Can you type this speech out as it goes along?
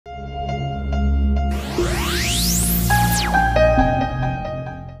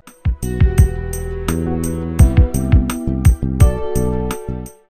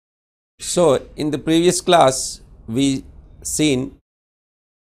So, in the previous class we seen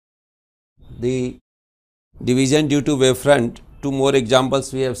the division due to wavefront. Two more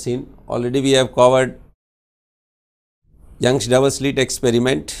examples we have seen. Already we have covered Young's double slit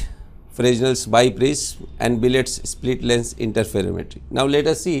experiment, Fresnel's biprism and Billet's split lens interferometry. Now let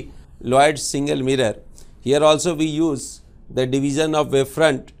us see Lloyd's single mirror. Here also we use the division of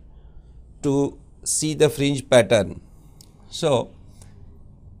wavefront to see the fringe pattern. So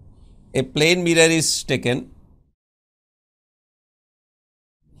a plane mirror is taken.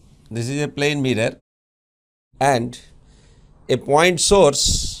 This is a plane mirror and a point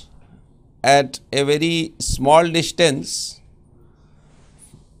source at a very small distance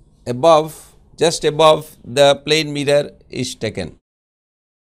above, just above the plane mirror is taken.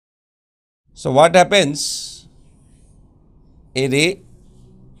 So what happens? A ray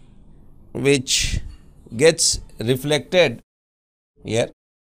which gets reflected here,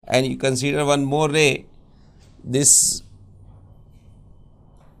 and you consider one more ray, this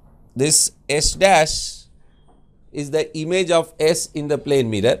S dash is the image of S in the plane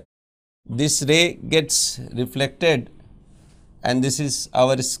mirror. This ray gets reflected and this is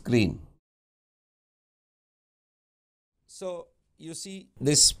our screen. So you see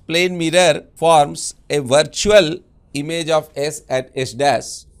this plane mirror forms a virtual image of S at S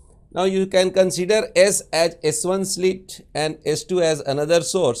dash. Now you can consider S as S1 slit and S2 as another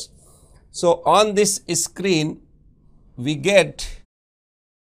source. So on this screen we get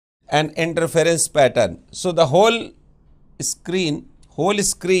an interference pattern. So the whole screen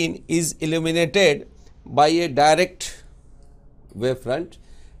is illuminated by a direct wavefront,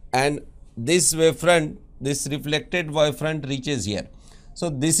 and this wavefront, this reflected wavefront reaches here. So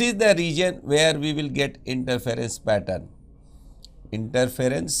this is the region where we will get interference pattern.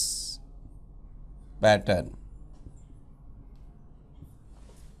 Interference pattern.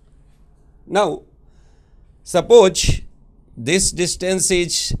 Now suppose this distance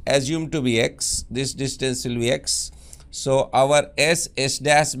is assumed to be x, this distance will be x. So our S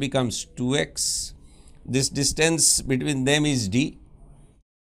dash becomes 2x, this distance between them is d.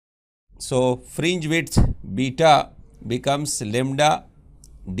 So fringe width beta becomes lambda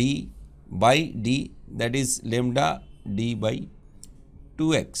d by d, that is lambda d by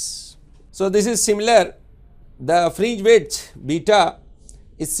 2x. So this is similar, the fringe width beta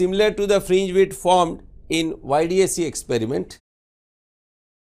is similar to the fringe width formed in YDAC experiment,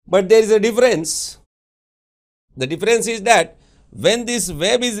 but there is a difference. The difference is that when this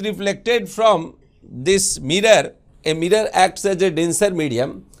wave is reflected from this mirror, a mirror acts as a denser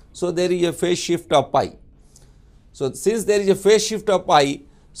medium, so there is a phase shift of pi. So since there is a phase shift of pi,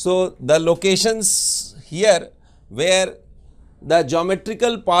 so the locations here where the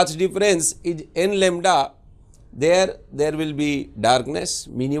geometrical path difference is n lambda, there will be darkness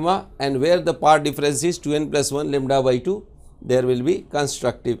minima, and where the path difference is 2n plus 1 lambda by 2, there will be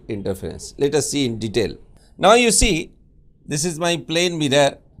constructive interference. Let us see in detail. Now you see this is my plane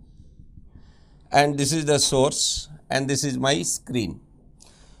mirror and this is the source and this is my screen.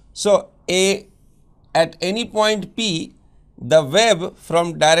 So at any point P, the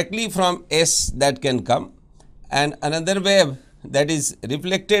wave directly from S that can come, and another wave, that is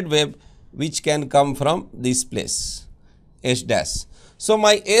reflected wave, which can come from this place, S dash. So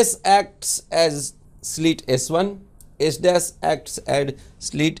my S acts as slit S1, S dash acts as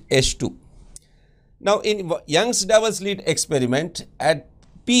slit S2. Now in Young's double slit experiment, at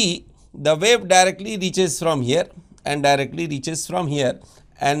P the wave directly reaches from here and directly reaches from here,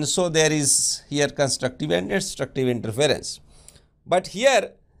 and so there is here constructive and destructive interference. But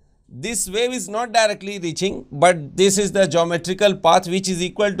here this wave is not directly reaching, but this is the geometrical path which is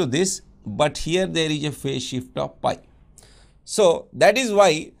equal to this, but here there is a phase shift of pi. So that is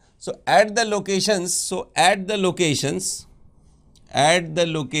why, so at the locations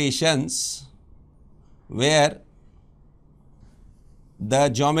where the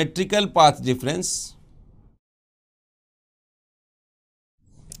geometrical path difference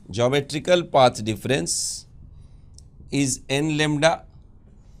is n lambda,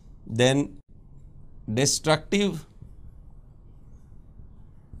 then destructive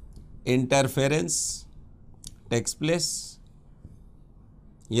interference takes place.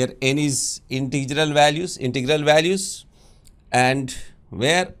 Here n is integral values, and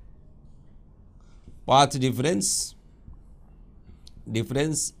where path difference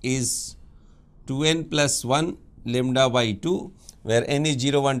is 2n plus 1 lambda by 2, where n is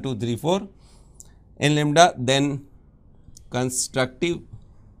 0, 1, 2, 3, 4, n lambda, then constructive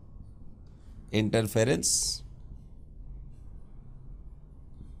interference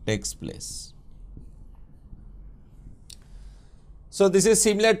takes place. So this is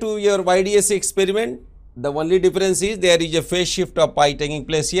similar to your YDSC experiment. The only difference is there is a phase shift of pi taking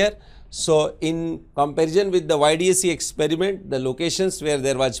place here. So in comparison with the YDSC experiment, the locations where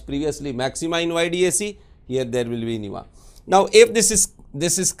there was previously maxima in YDSC, here there will be minima. Now if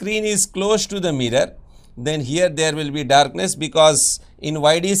this screen is close to the mirror, then here there will be darkness, because in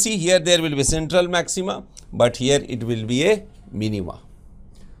YDSC here there will be central maxima, but here it will be a minima.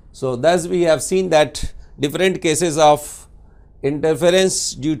 So thus we have seen that different cases of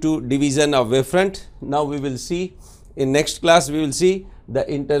interference due to division of wavefront. Now we will see in next class, we will see the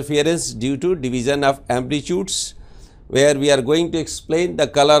interference due to division of amplitudes, where we are going to explain the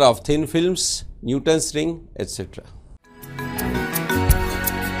color of thin films, Newton's ring, etc.